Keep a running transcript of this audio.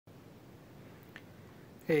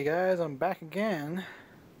Hey guys, I'm back again.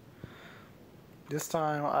 This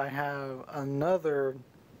time I have another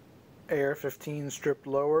AR15 stripped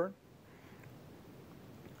lower.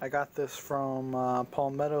 I got this from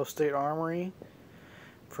Palmetto State Armory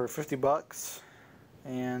for 50 bucks,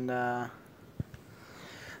 and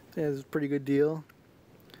it's a pretty good deal.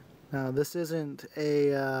 Now this isn't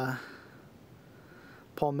a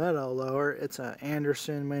Palmetto lower, it's an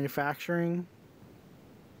Anderson manufacturing.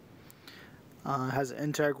 Has an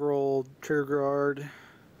integral trigger guard.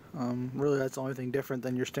 Really that's the only thing different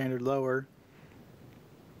than your standard lower.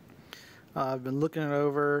 I've been looking it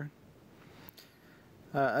over.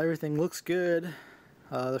 Everything looks good.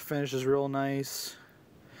 The finish is real nice.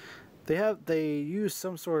 They use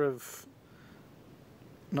some sort of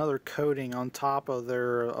another coating on top of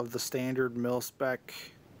the standard mil spec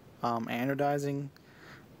anodizing.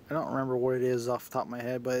 I don't remember what it is off the top of my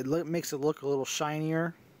head, but it makes it look a little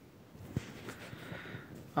shinier.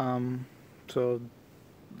 So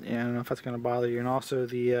yeah, I don't know if that's going to bother you. And also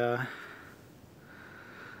the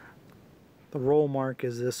roll mark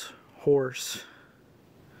is this horse.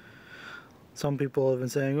 Some people have been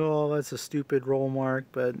saying, oh, that's a stupid roll mark,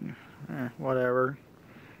 but whatever.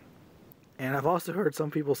 And I've also heard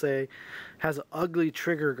some people say it has an ugly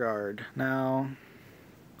trigger guard. Now,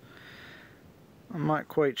 I'm not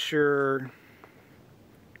quite sure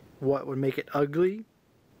what would make it ugly,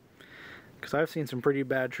 because I've seen some pretty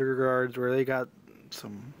bad trigger guards where they got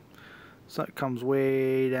some it comes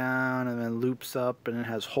way down and then loops up and it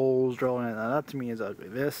has holes drilled in it. Now, that to me is ugly.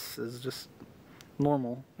 This is just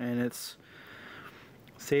normal, and it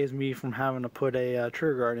saves me from having to put a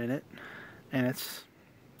trigger guard in it, and it's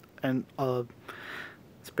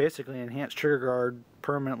basically an enhanced trigger guard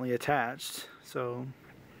permanently attached, so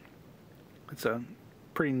it's a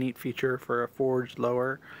pretty neat feature for a forged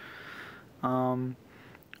lower.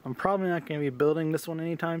 I'm probably not going to be building this one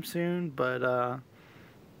anytime soon, but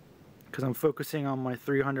because I'm focusing on my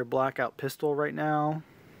 300 blackout pistol right now,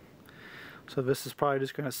 so this is probably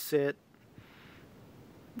just going to sit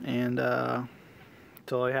and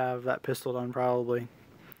until I have that pistol done, probably.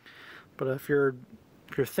 But if you're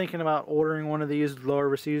thinking about ordering one of these lower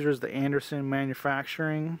receivers, the Anderson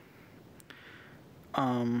manufacturing,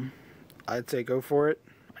 I'd say go for it.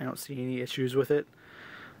 I don't see any issues with it.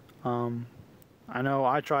 I know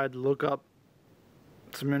I tried to look up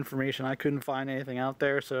some information. I couldn't find anything out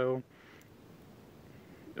there, so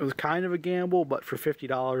it was kind of a gamble, but for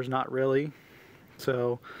 $50, not really.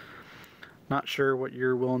 So, not sure what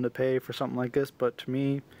you're willing to pay for something like this, but to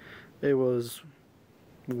me, it was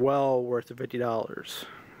well worth the $50.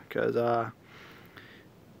 Because,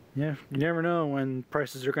 yeah, you never know when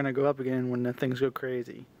prices are going to go up again when the things go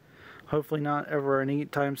crazy. Hopefully not ever any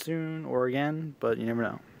time soon or again, but you never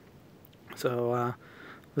know. So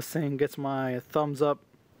this thing gets my thumbs up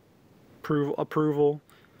approval.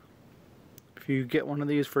 If you get one of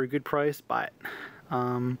these for a good price, buy it.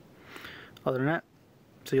 Other than that,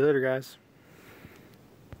 see you later, guys.